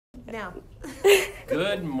Now.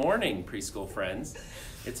 Good morning, preschool friends.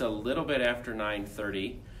 It's a little bit after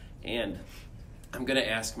 9:30, and I'm going to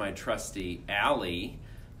ask my trusty Allie,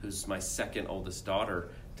 who's my second oldest daughter,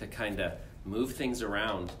 to kind of move things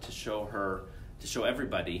around to show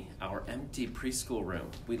everybody our empty preschool room.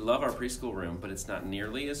 We love our preschool room, but it's not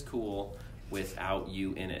nearly as cool without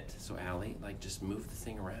you in it. So Allie, just move the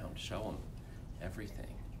thing around, show them everything.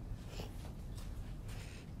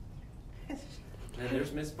 And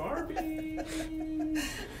there's Miss Barbie.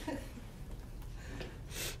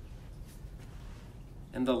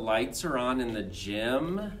 And the lights are on in the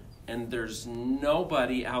gym, and there's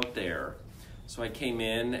nobody out there. So I came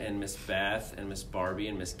in, and Miss Beth and Miss Barbie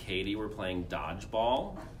and Miss Katie were playing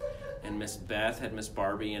dodgeball. And Miss Beth had Miss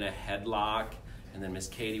Barbie in a headlock, and then Miss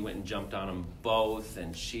Katie went and jumped on them both,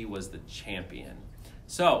 and she was the champion.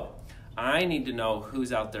 So I need to know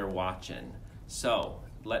who's out there watching. So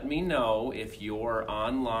let me know if you're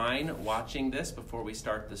online watching this before we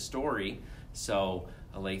start the story. So,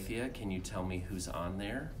 Alethea, can you tell me who's on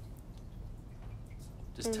there?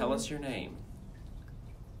 Just tell us your name.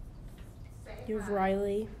 You have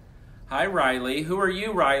Riley. Hi, Riley. Who are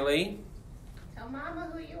you, Riley? Tell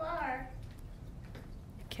Mama who you are.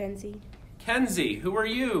 Kenzie. Kenzie. Who are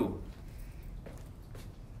you?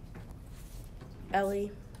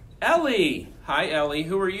 Ellie. Ellie. Hi, Ellie.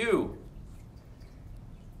 Who are you?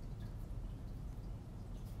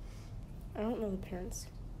 I don't know the parents.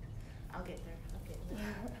 I'll get there.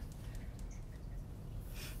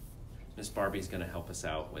 Miss Barbie's going to help us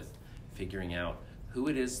out with figuring out who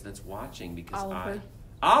it is that's watching because Oliver.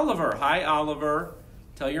 Oliver. Hi, Oliver.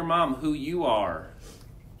 Tell your mom who you are.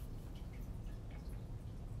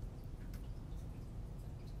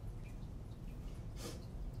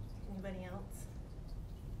 Anybody else?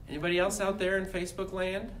 Anybody else out there in Facebook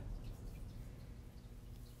land?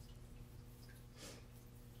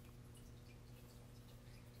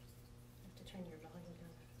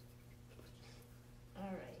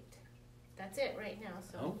 That's it right now.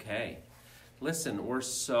 So. Okay. Listen, we're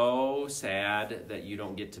so sad that you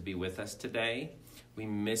don't get to be with us today. We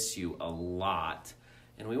miss you a lot.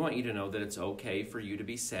 And we want you to know that it's okay for you to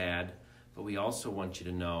be sad, but we also want you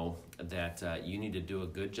to know that you need to do a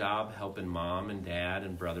good job helping mom and dad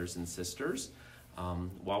and brothers and sisters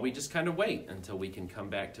while we just kind of wait until we can come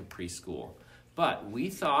back to preschool. But we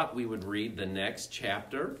thought we would read the next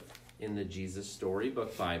chapter in the Jesus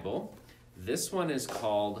Storybook Bible. This one is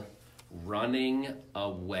called Running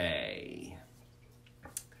Away.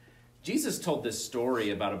 Jesus told this story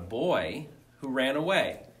about a boy who ran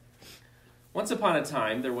away. Once upon a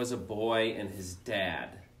time, there was a boy and his dad.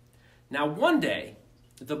 Now, one day,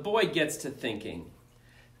 the boy gets to thinking,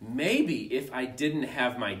 maybe if I didn't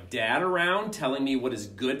have my dad around telling me what is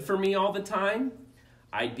good for me all the time,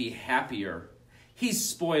 I'd be happier. He's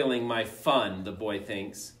spoiling my fun, the boy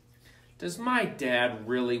thinks. Does my dad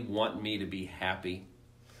really want me to be happy?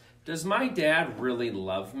 Does my dad really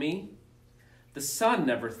love me? The son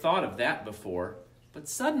never thought of that before, but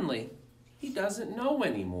suddenly he doesn't know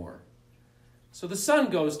anymore. So the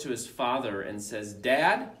son goes to his father and says,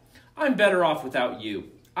 Dad, I'm better off without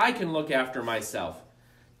you. I can look after myself.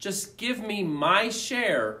 Just give me my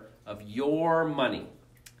share of your money.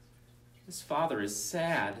 His father is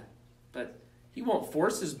sad, but he won't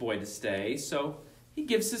force his boy to stay, so he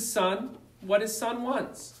gives his son what his son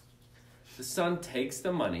wants. The son takes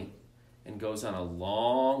the money and goes on a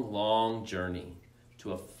long, long journey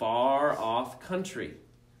to a far-off country.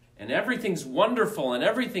 And everything's wonderful and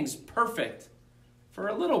everything's perfect for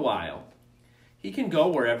a little while. He can go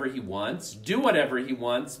wherever he wants, do whatever he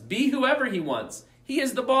wants, be whoever he wants. He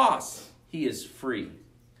is the boss. He is free.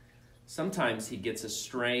 Sometimes he gets a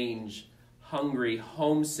strange, hungry,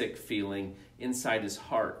 homesick feeling inside his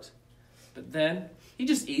heart. But then he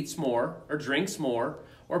just eats more or drinks more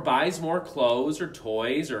or buys more clothes or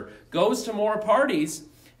toys or goes to more parties,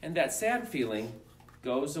 and that sad feeling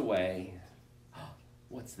goes away.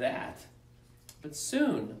 What's that? But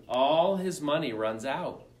soon all his money runs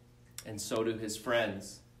out, and so do his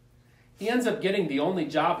friends. He ends up getting the only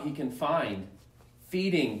job he can find,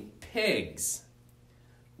 feeding pigs.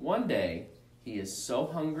 One day, he is so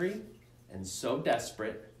hungry and so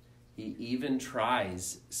desperate, he even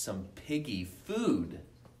tries some piggy food.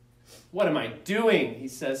 What am I doing? He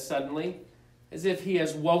says suddenly, as if he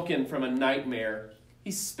has woken from a nightmare.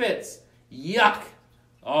 He spits, yuck,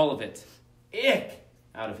 all of it, ick,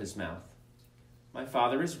 out of his mouth. My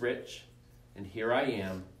father is rich, and here I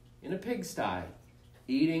am in a pigsty,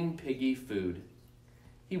 eating piggy food.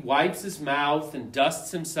 He wipes his mouth and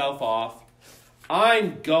dusts himself off.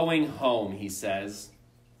 I'm going home, he says.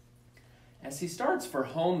 As he starts for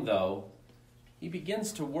home, though, he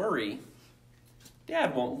begins to worry.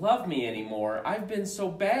 Dad won't love me anymore. I've been so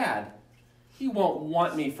bad. He won't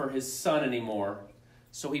want me for his son anymore.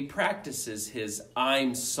 So he practices his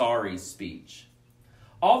I'm sorry speech.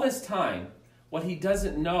 All this time, what he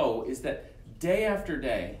doesn't know is that day after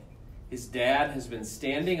day, his dad has been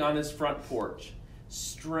standing on his front porch,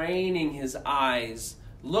 straining his eyes,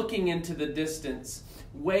 looking into the distance,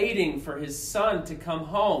 waiting for his son to come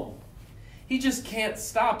home. He just can't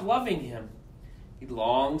stop loving him. He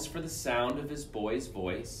longs for the sound of his boy's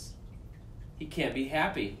voice. He can't be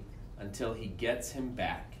happy until he gets him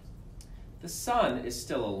back. The son is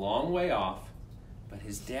still a long way off, but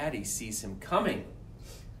his daddy sees him coming.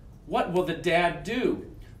 What will the dad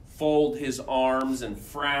do? Fold his arms and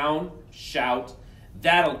frown, shout,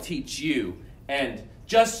 "That'll teach you," and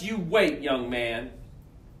 "Just you wait, young man."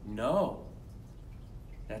 No,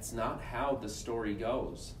 that's not how the story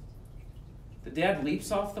goes. The dad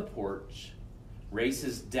leaps off the porch,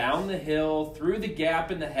 races down the hill, through the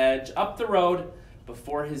gap in the hedge, up the road,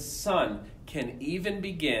 before his son can even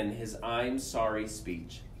begin his I'm sorry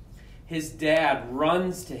speech. His dad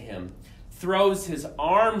runs to him, throws his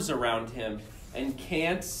arms around him, and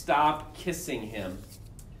can't stop kissing him.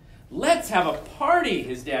 "Let's have a party,"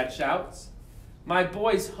 his dad shouts. "My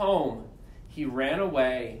boy's home. He ran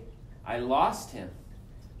away. I lost him,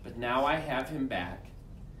 but now I have him back."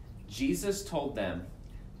 Jesus told them,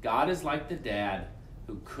 God is like the dad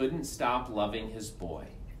who couldn't stop loving his boy.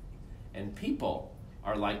 And people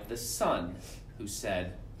are like the son who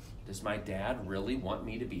said, "Does my dad really want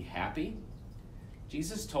me to be happy?"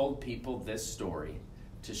 Jesus told people this story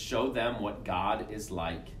to show them what God is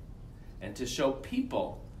like and to show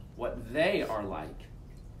people what they are like,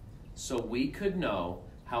 so we could know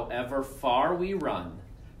however far we run,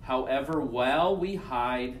 however well we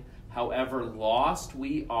hide, however lost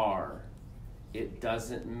we are, it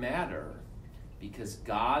doesn't matter, because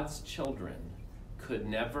God's children could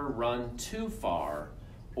never run too far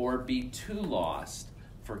or be too lost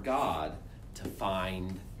for God to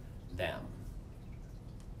find them.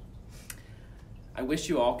 I wish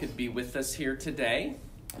you all could be with us here today,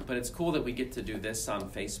 but it's cool that we get to do this on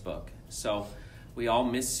Facebook. So we all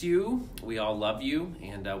miss you, we all love you,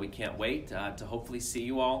 and we can't wait to hopefully see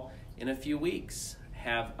you all in a few weeks.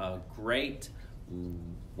 Have a great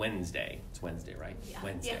Wednesday. It's Wednesday, right? Yeah.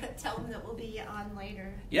 Wednesday. Yeah, tell them that we'll be on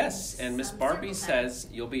later. Yes, and Miss Barbie Circle Time. says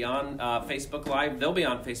you'll be on Facebook Live. They'll be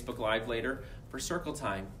on Facebook Live later for Circle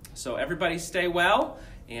Time. So everybody stay well,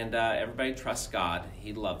 and everybody trust God.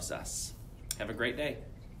 He loves us. Have a great day.